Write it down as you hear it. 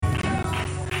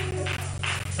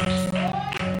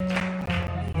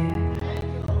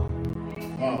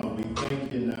Father, we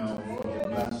thank you now for your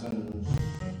blessings.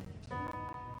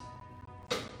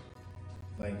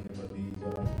 Thank you for these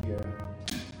that are here.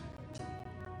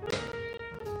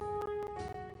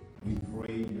 We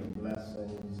pray your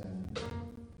blessings and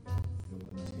your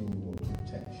continual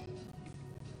protection.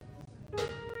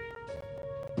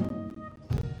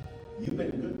 You've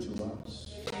been good to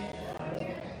us.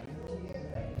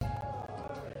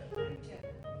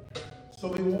 So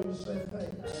we want to say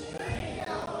thanks.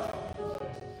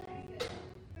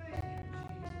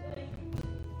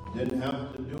 Didn't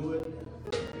have to do it.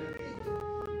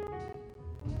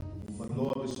 But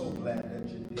Lord, we're so glad that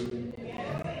you did.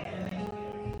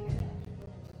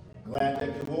 Glad that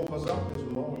you woke us up this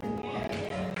morning.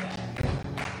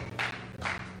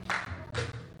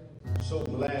 So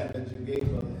glad that you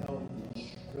gave us health and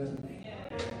strength.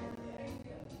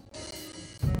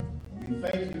 We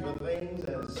thank you for things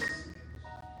as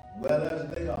well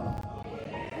as they are.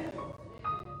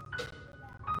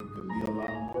 It could be a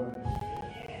lot worse.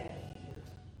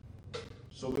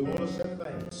 So we want to say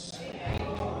thanks.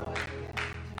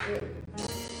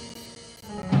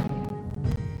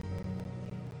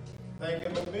 Thank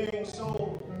you for being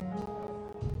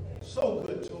so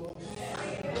good to us.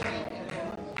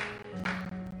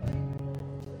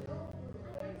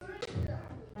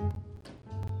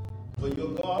 But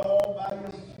you're God all by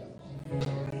yourself.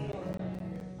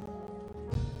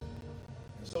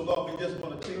 So Lord, we just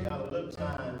want to take out a little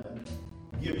time and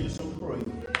give you some praise.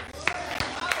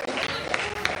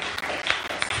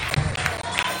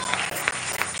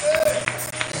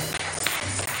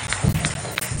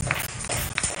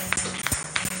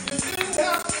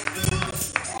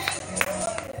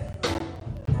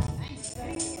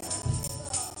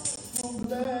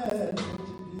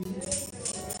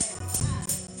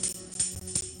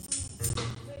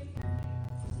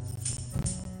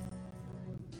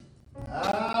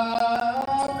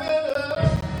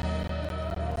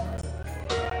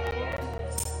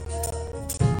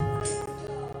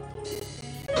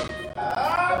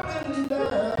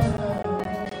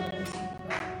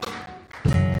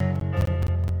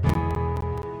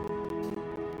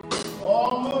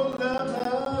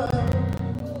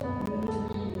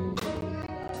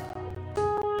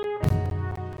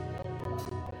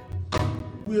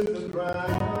 With the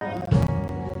ground,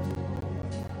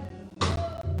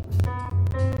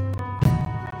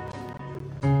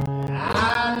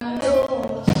 I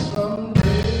know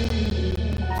someday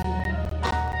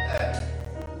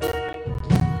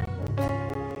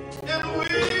it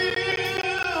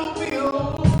will be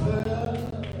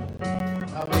over.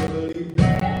 I believe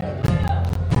that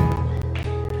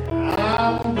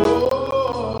I'm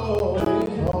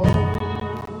going home.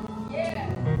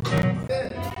 Yeah.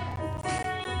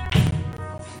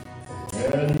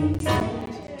 And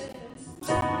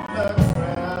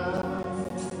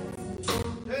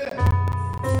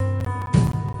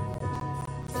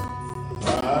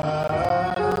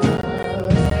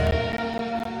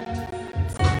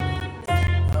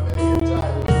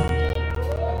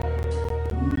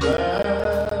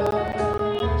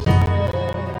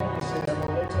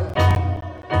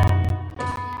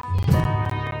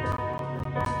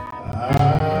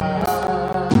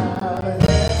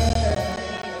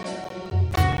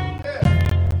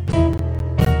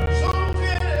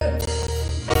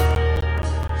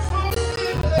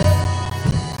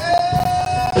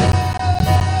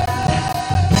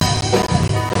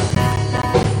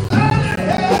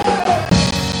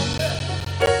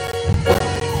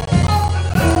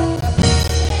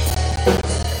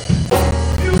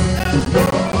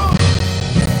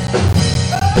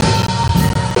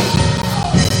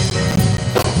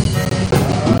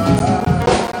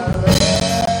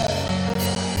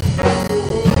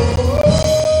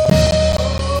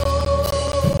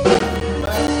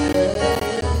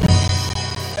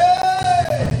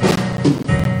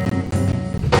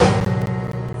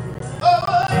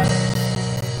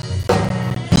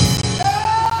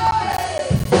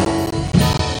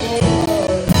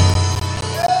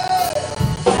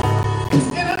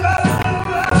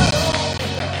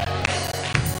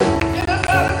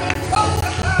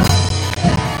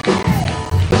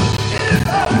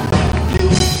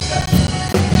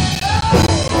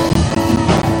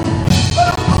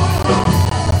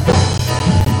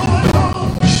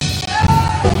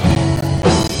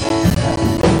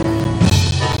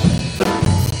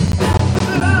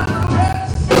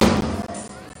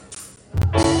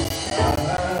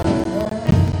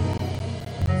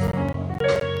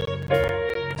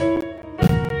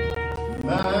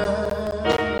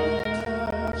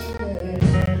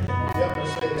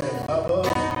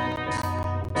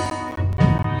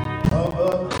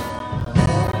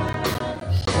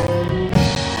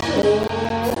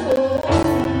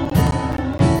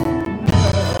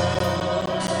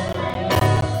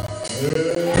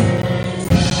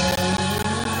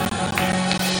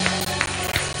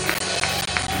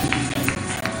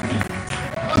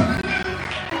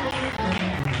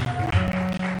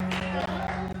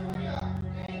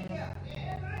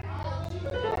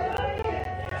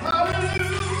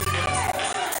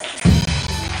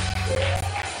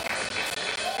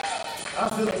I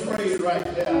feel afraid right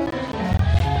there.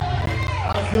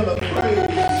 I feel afraid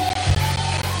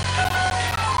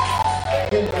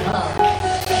in the house.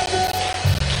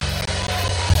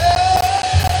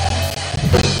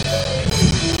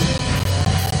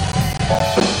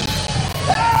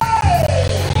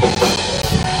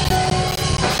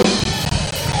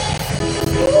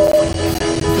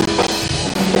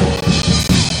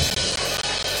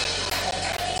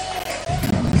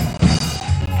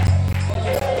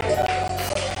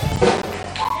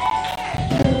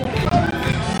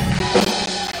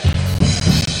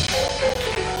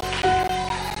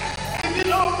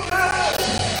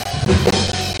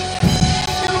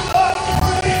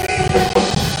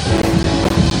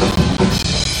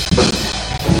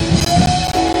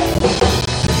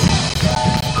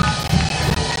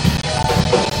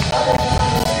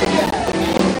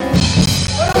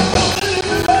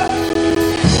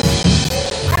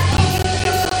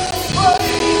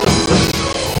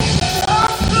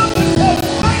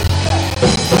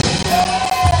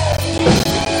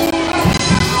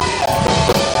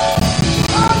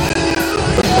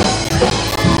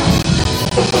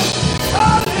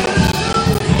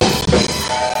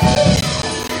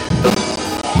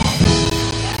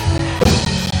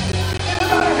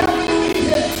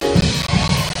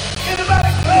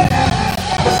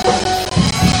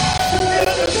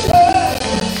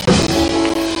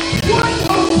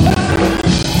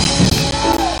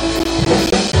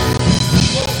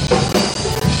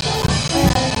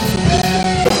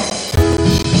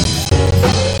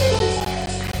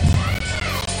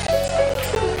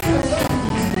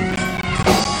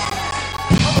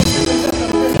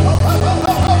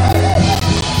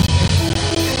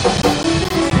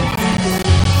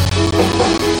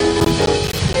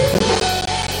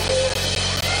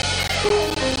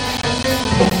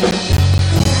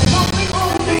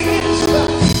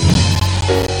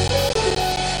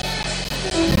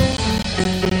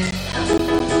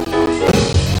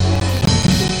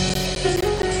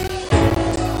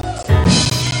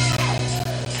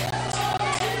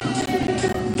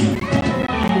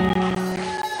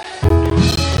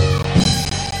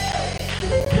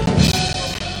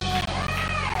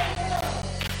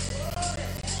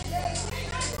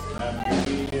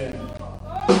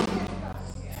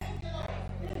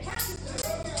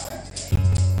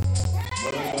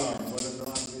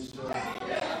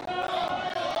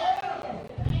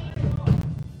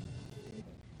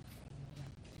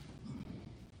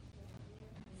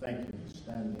 Thank you for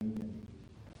standing.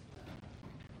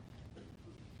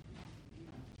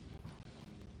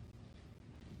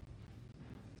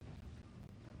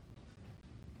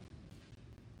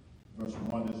 Verse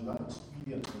 1 is not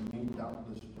expedient for me,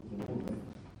 doubtless, to glory.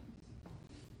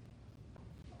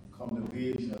 Come to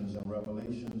visions and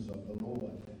revelations of the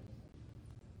Lord.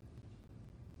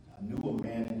 I knew a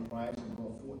man in Christ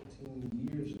about 14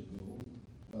 years ago,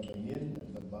 whether in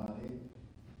the body,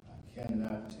 I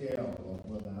cannot tell, or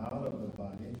whether out of the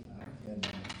body, I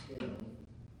cannot tell.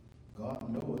 God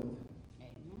knoweth.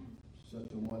 Amen.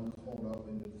 Such a one caught up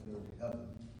in the third heaven.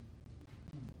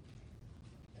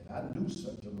 And I knew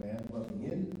such a man, whether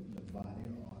in the body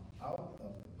or out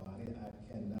of the body, I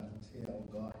cannot tell.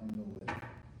 God knoweth.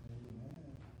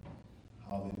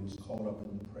 How he was caught up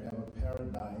in the prayer of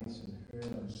paradise and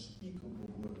heard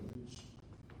unspeakable words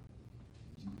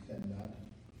you cannot,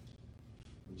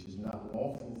 which is not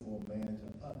lawful for a man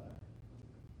to utter.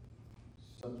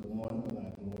 Such a one will I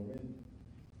glory,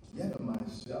 yet of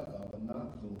myself I will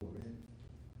not glory,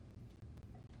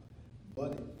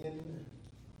 but in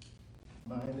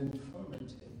mine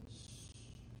infirmities.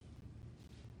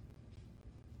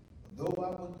 Though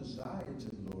I would desire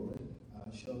to glory,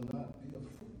 I shall not be a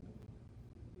fool.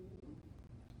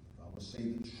 Say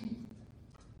the truth.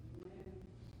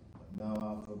 But now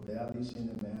I forbear these in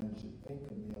a man should think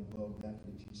of me above that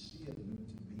which he seeth me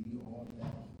to be, or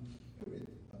that spirit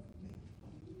of me.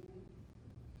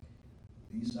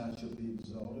 These I shall be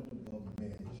exalted above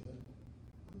measure,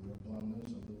 the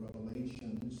abundance of the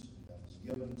revelations that was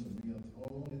given to me a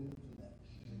throne in the flesh.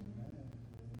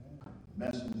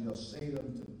 Messenger of Satan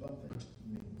to buffet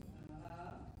me.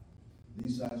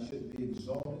 These I should be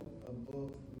exalted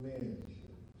above measure.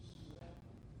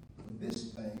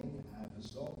 This thing I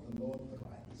besought the Lord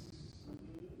Christ,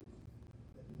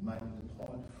 that it might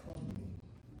depart from me.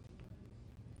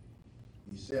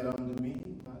 He said unto me,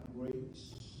 my grace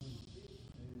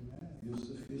is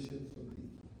sufficient for thee.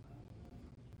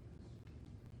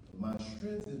 For my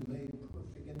strength is made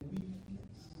perfect in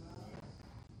weakness.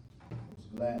 I was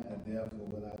glad that therefore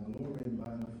will I glory in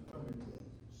mine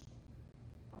infirmities,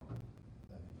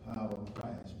 that the power of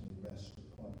Christ may rest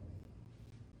upon me.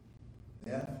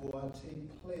 Therefore I take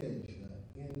pleasure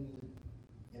in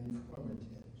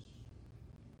infirmities,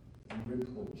 in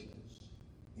reproaches,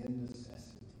 in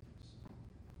necessities,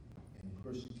 in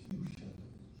persecutions,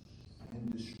 in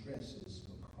distresses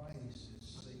for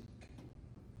Christ's sake.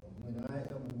 For when I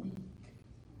am weak,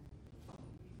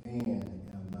 then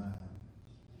am I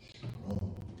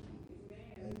strong.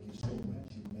 Thank you so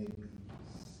much. You may be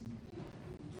seated.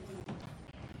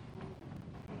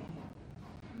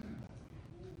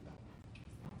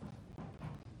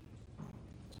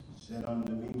 Said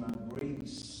unto me, my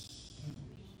grace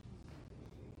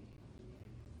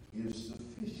is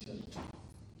sufficient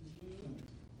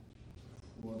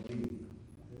for thee.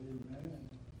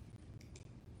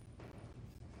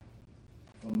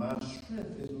 For my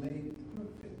strength is made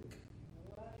perfect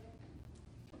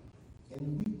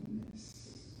in weakness.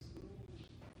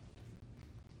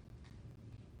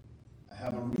 I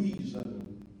have a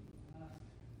reason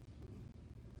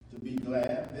to be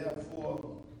glad,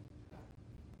 therefore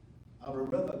I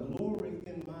would rather glory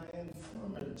in my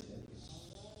infirmities,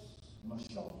 my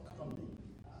shortcomings.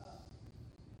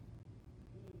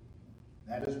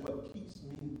 That is what keeps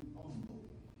me humble.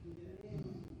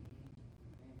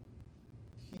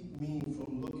 Keep me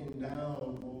from looking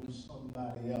down on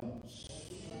somebody else.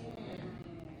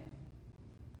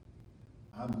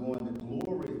 I'm going to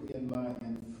glory in my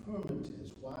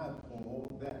infirmities. Why, Paul?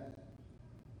 That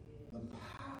the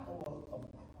power of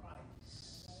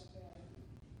Christ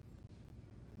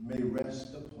may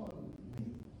rest upon me.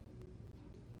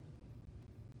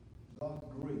 God's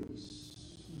grace.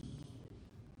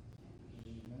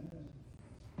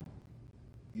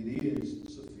 It is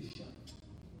sufficient.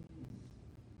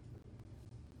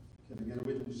 Can I get a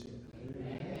witness here?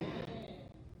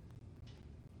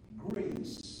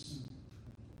 Grace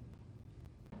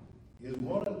is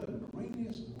one of the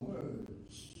greatest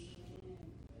words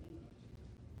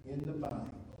in the Bible.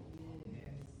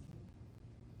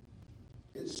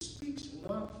 It speaks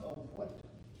not of what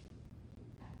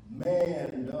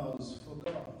man does for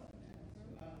God,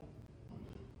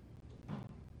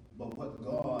 but what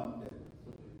God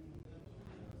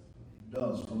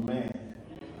does for man.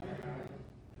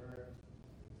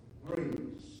 Grace.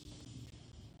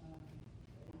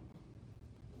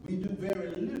 We do very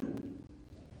little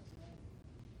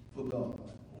for God.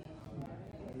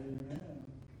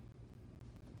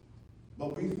 But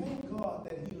we thank God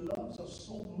that He loves us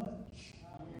so much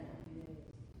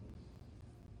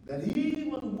that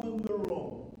even when we're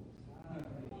wrong,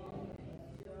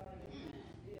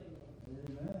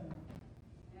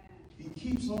 He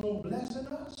keeps on blessing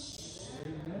us.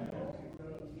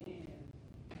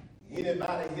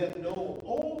 Anybody here know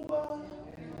over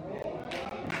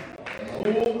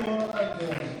and over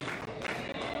again?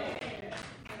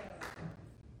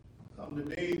 Come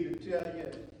today to tell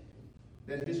you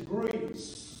that His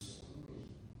grace,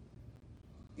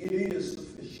 it is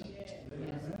sufficient.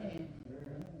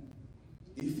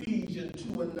 Ephesians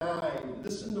 2 and 9,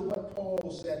 listen to what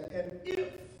Paul said. And if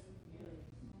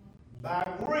by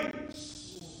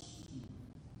grace,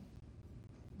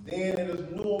 then it is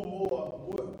no more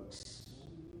works.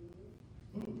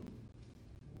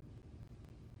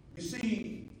 You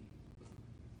see,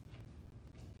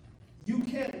 you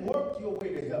can't work your way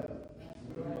to heaven.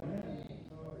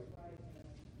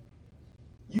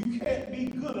 You can't be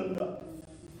good enough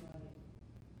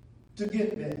to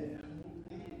get there.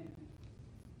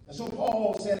 And so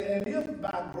Paul said, and if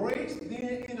by grace, then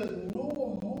it is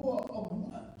no more of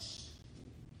works.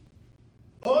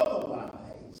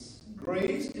 Otherwise,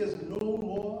 grace is no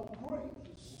more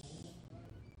grace.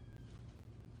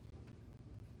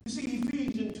 You see,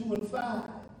 Ephesians 2 and 5,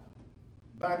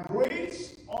 by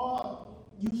grace are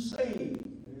you saved.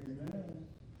 Amen.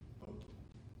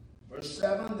 Verse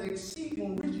 7, the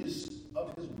exceeding riches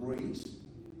of His grace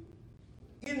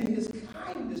in His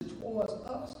kindness towards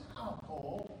us, how,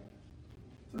 Paul?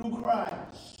 Through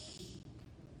Christ.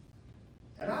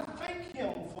 And I thank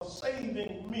Him for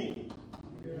saving me.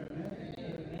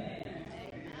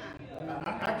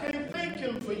 I can't thank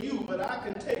Him for you, but I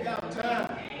can take out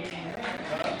time.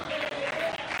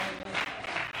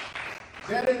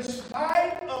 That in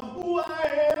spite of who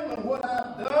I am and what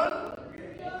I've done,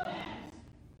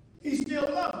 He still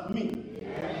loves me.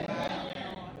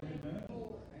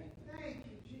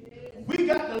 We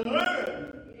got to learn.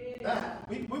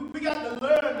 We got to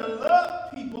learn to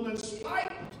love people in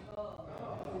spite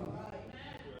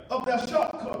of their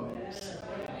shortcomings.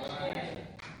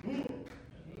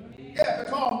 Yeah,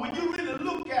 because when you really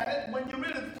look at it, when you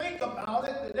really think about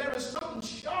it, there is something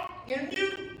short in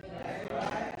you.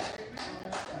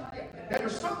 There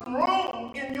is something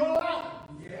wrong in your life.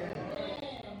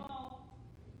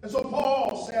 And so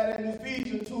Paul said in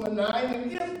Ephesians 2:9,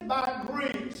 and if by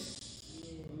grace,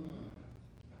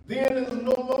 then there is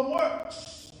no more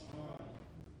works.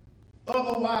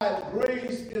 Otherwise,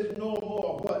 grace is no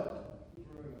more what?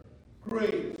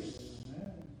 Grace.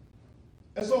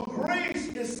 And so grace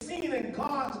is seen in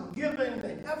God's giving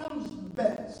the heaven's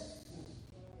best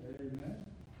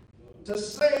to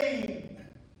save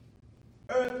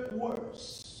earth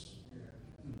worse.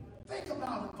 Think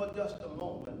about it for just a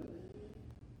moment.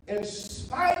 In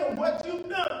spite of what you've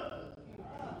done,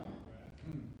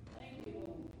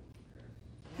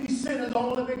 He sent His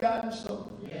only begotten Son.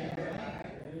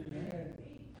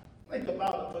 Think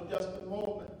about it for just a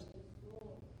moment.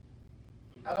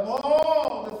 Out of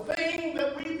all the things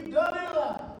that we've done in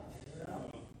life,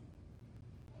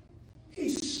 He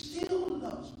still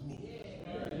loves me.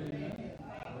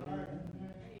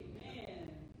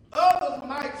 Others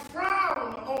might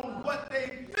frown on what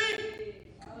they think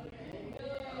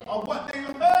or what they've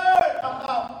heard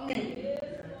about me.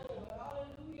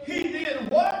 He did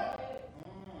what?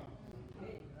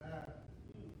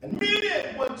 And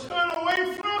many would turn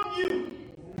away from you.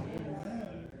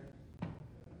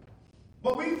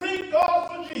 But we thank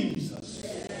God for Jesus.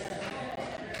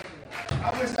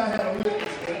 I wish I had a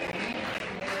witness.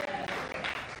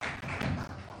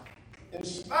 In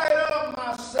spite of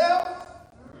myself,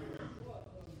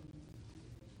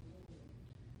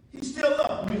 He still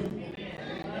loved me.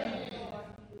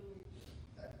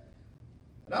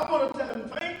 And I want to tell Him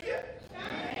thank you.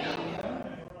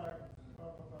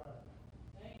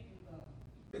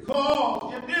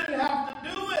 Because you didn't have to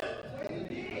do it.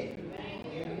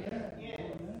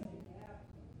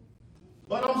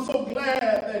 But I'm so glad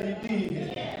that He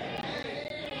did.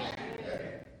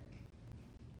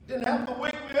 Didn't have to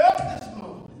wake me up this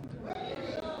morning.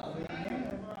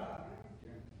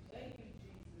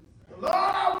 Lord,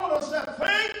 I want to say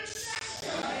thanks.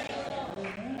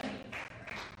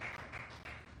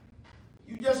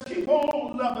 You just keep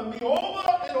on loving me over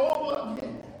and over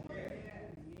again.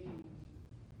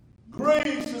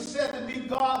 Grace is said to be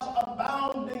God's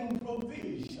abounding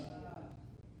provision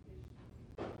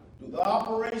through the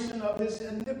operation of His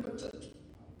omnipotent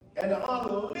and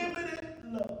unlimited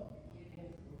love.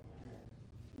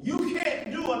 You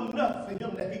can't do enough for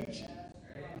Him to hate you.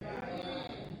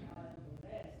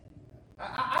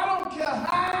 I don't care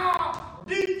how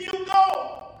deep you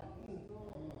go.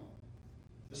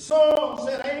 The song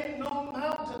said, ain't no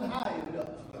mountain high enough.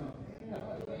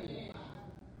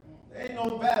 Ain't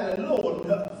no valley low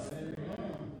enough.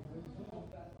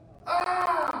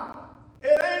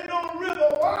 It ain't no river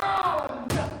wide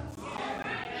enough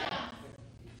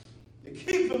to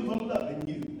keep Him from loving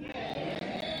you.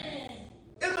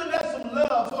 Isn't that some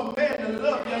love for a man to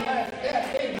love you like that?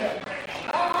 Amen.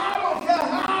 I don't care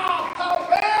how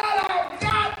bad I've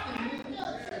gotten.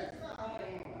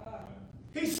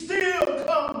 He still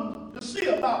comes to see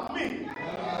about me.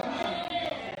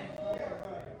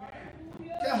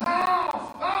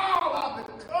 How foul I've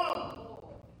become.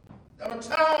 There are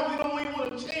times we don't even want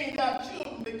to change our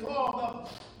children because of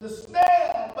the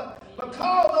smell, but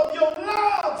because of your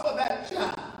love for that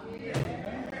child.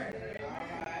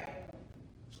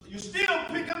 So you still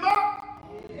pick him up.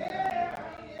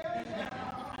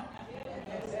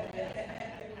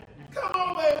 Come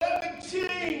on, man, let me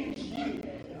change you.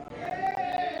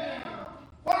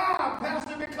 Why,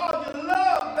 Pastor? Because you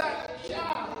love that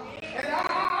child. And I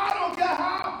don't care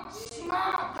how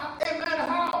smart, amen,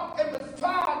 how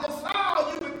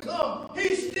foul you become, He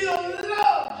still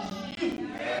loves you.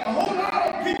 A whole lot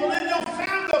of people in your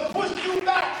family push you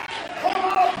back. A whole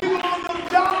lot of people on your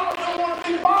job don't want to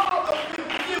be bothered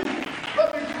with you. But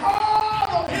because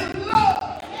of His love,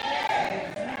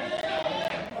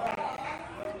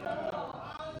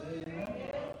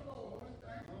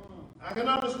 I can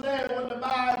understand what the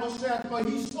Bible says, for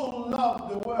He so loved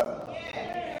the world.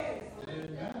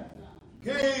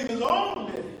 Gave His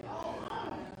only.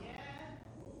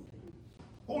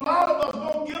 A lot of us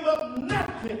won't give up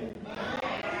nothing.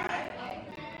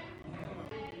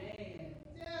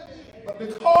 But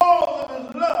because of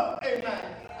His love, amen,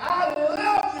 I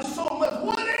love you so much.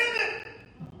 What is it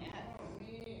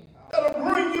that'll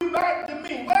bring you back to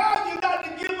me? Well, you got to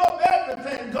give up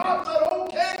everything. God said,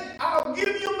 okay, I'll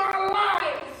give you my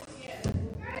life.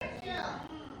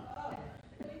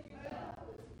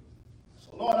 So,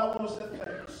 Lord, I want to say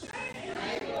thanks.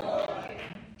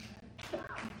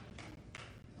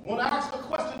 I want to ask a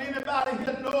question. Anybody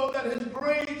here know that His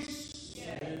grace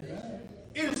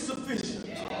is sufficient?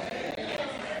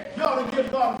 You ought to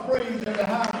give God praise in the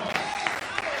house.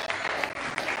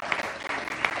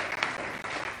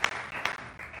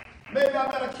 Maybe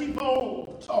I better keep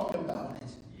on talking about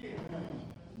it.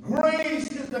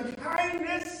 Grace is the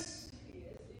kindness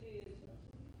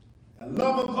and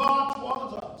love of God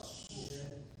towards us.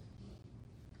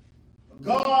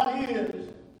 God is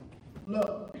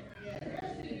love.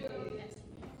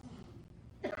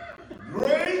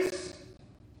 Grace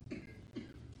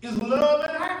is love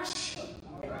in action.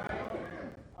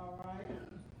 All right.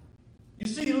 You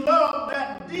see, love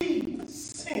that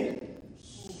descends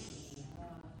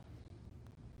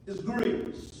is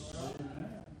grace.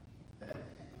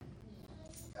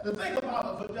 To think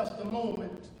about it for just a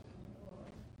moment.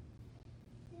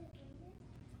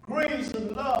 Grace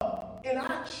and love in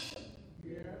action.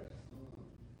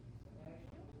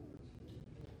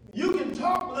 You can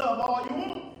talk love all you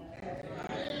want.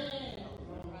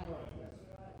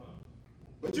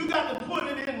 But you got to put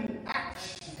it in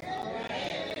action.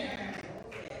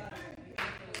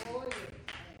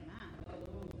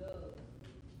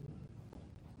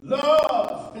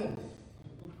 Love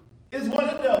is what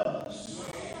it does.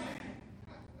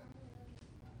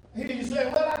 Here you say,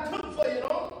 well, I cook for you,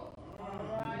 don't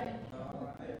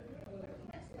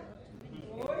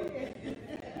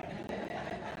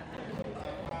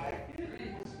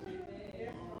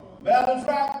Melon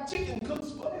fried chicken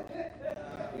cooks for me.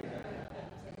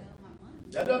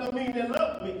 That doesn't mean they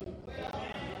love me.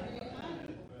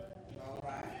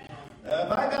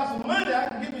 If I got some money, I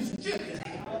can give me some chicken.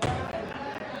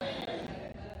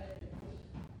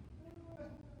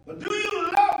 But do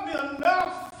you love me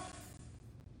enough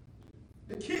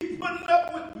to keep putting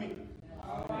up with me?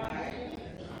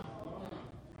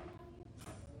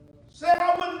 Say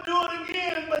I wouldn't do it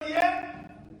again, but yet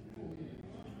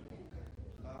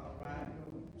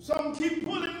some keep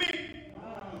pulling me.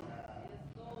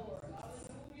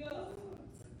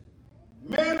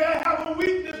 Maybe I have a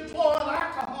weakness toward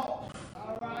alcohol.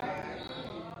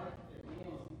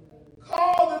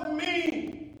 Causing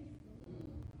me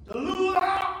to lose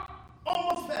out on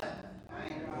my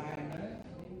family.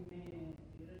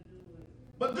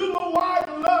 But do my wife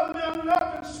love me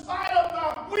enough in spite of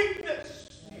my weakness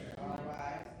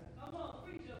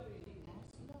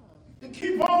to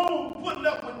keep on putting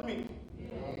up with me?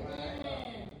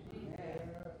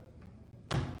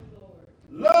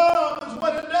 Love is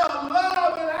what it does.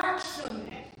 Love in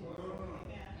action.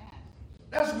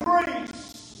 That's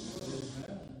grace.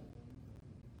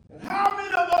 And how many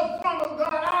of us promise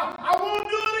God, I won't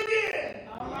do it again?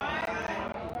 All right.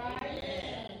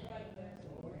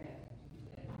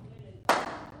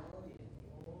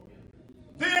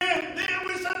 Then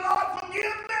we say, Lord,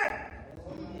 forgive me.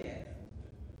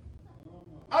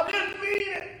 I didn't mean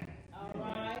it. All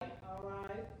right.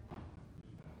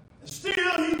 And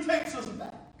still he takes us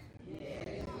back.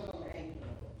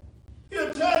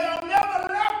 He'll tell you, I never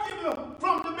left you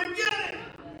from the beginning.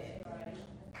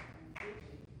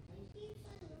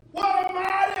 What a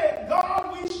mighty God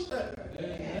we serve.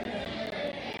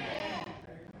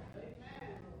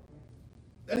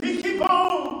 And he keep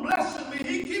on blessing me.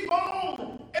 He keep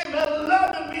on, amen,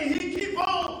 loving me. He keep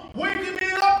on waking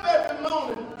me up every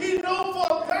morning. He knows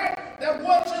for a fact that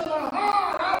what's in my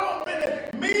heart, I don't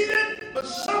really mean it, but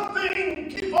something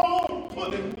keep on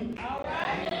pulling me. All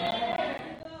right.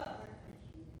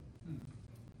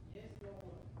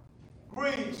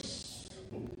 Grace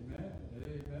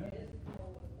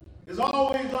is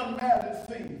always unmerited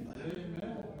favor.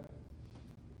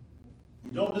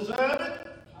 You don't deserve it.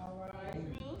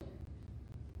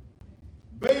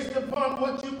 Based upon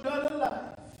what you've done in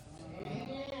life,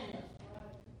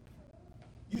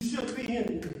 you should be in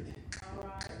it.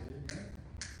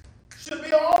 Should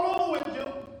be all over with you.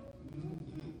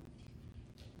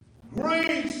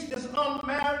 Grace is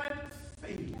unmerited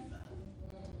favor.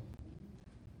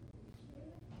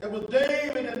 It was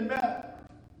David and met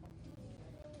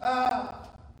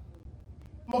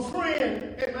my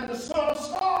friend, amen, the son of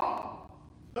Saul,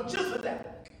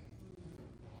 Melchizedek.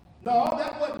 No,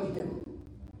 that wasn't him.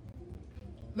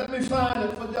 Let me find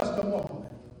it for just a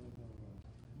moment.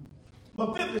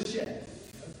 Mephibosheth.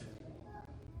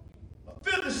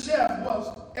 Mephibosheth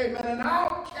was, amen, an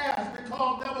outcast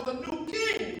because there was a new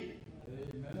king.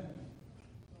 Amen.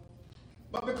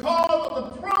 But because of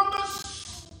the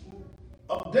promise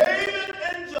of David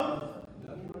and Jonathan,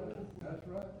 that's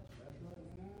right.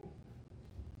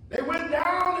 They went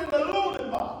down in the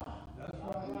Lodebar. That's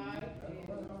right.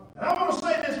 And I want to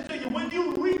say this to you. When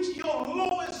you reach your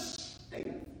lowest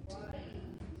state,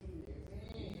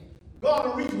 God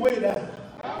will reach way down.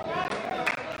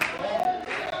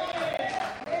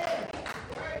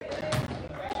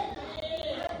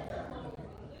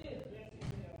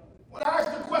 When I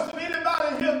ask the question,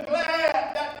 anybody here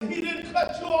glad that he didn't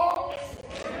cut you off?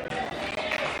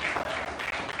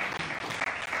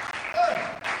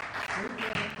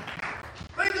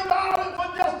 Think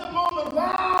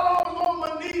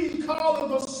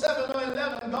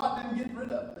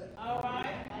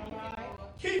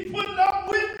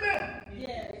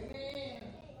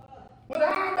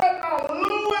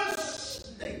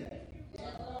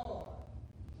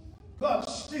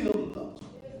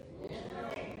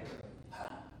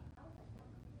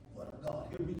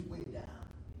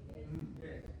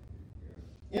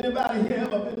Anybody here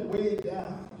ever been weighed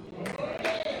down?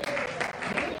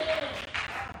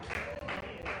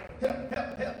 Help.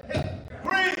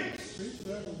 Grace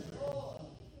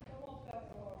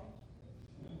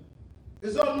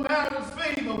is unmerited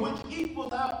favor which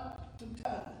equals out to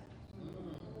time.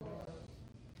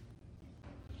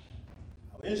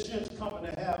 Our insurance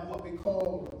company have what we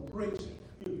call a grace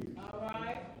period. All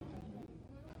right.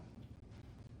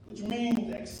 Which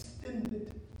means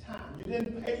extended time. You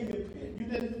didn't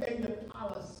pay your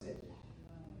policy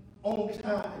on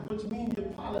time, which means your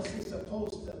policy is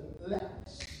supposed to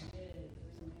lapse.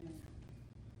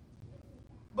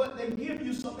 But they give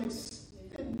you some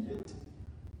extended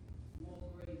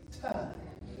time.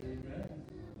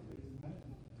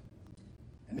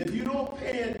 And if you don't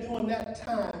pay it during that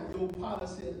time, your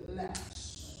policy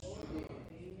lapses.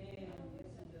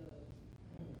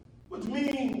 Which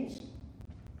means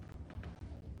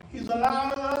he's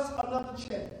allowing us another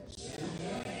chance.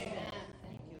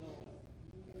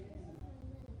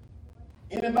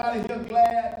 Anybody here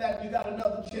glad that you got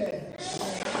another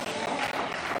chance?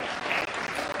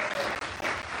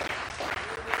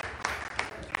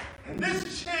 And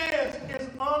this chance is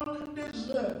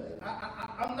undeserved.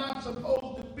 I'm not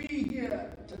supposed to be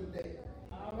here today.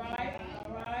 All right.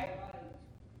 All right.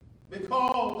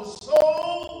 Because the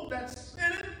soul that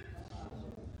sinneth,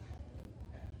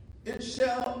 it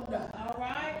shall die. All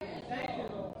right. Thank you,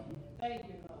 Lord. Thank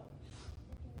you, Lord.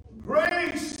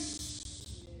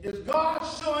 Grace is God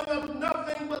showing us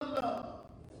nothing but love.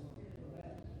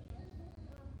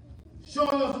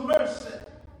 Showing us mercy.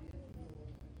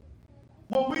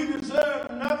 When we deserve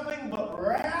nothing but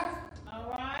wrath. All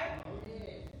right.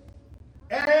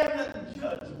 And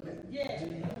judgment. Yes.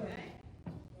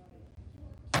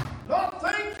 Lord,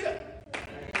 thank you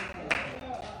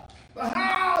for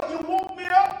how you woke me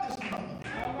up this morning.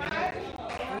 All right. All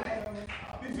right.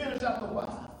 I'll be finished after a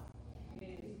while.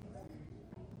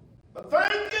 But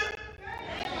thank you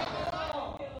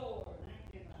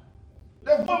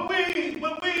that when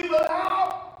we were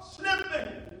out slipping,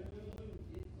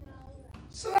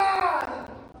 sliding,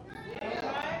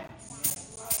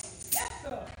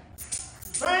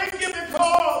 thank you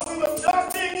because we were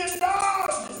ducking and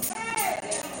dodging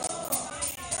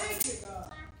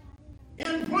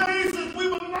in places we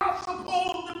were not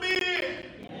supposed to be in.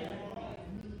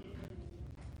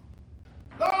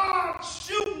 God,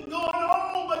 shooting going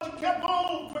on, but you kept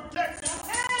on protecting.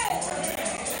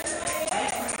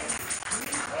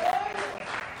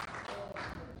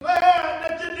 Glad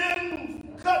that you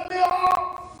didn't cut me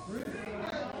off.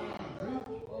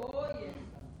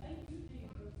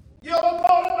 You ever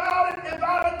thought about it if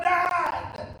I'd have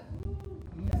died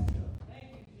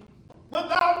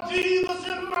without Jesus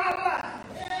in my life?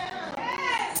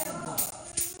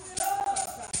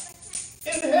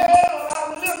 In hell,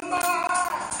 I lift my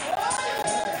eyes.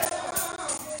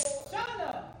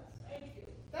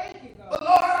 Thank you, God. But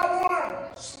Lord, I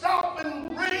want to stop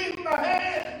and raise my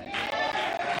hand.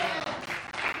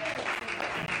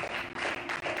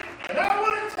 And I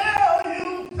want to tell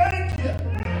you, thank you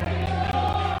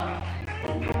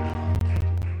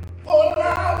for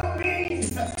allowing me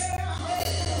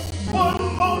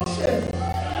one more chance.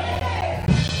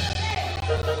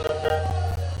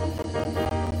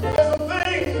 There's a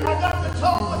thing I got to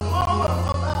talk with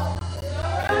Mama about.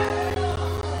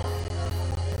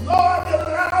 Lord, you're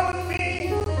allowing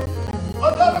me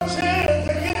another chance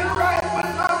to get it right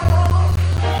with my mama.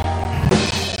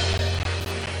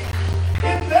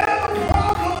 If there's a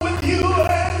problem with you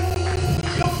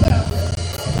and your family,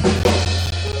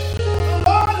 the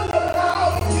Lord is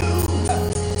allowing you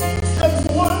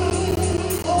just one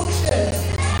more chance.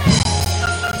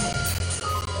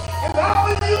 If I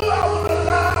was you, I would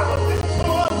allow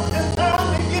this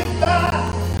time to get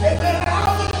by, and then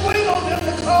I would wait on them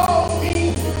to call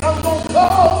me. I'm going to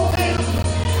call them.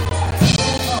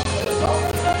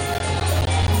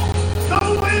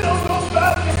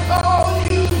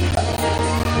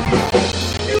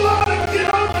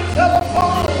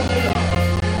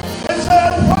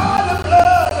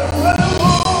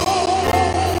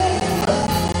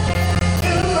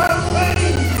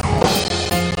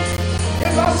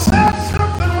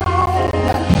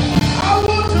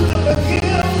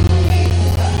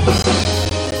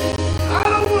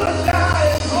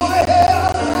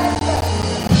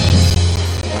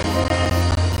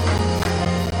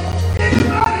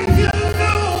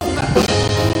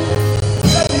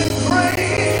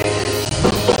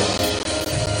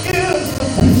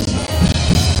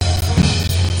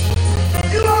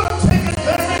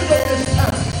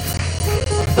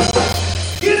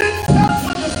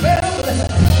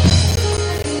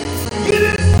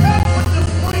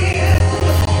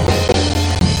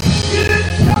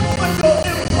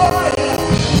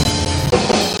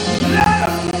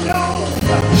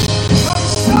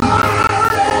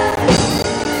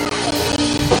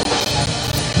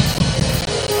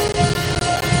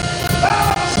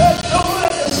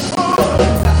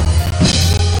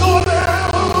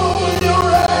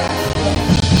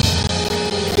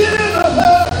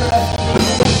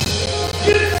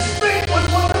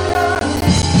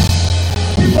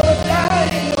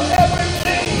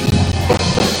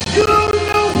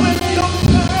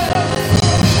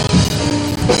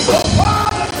 The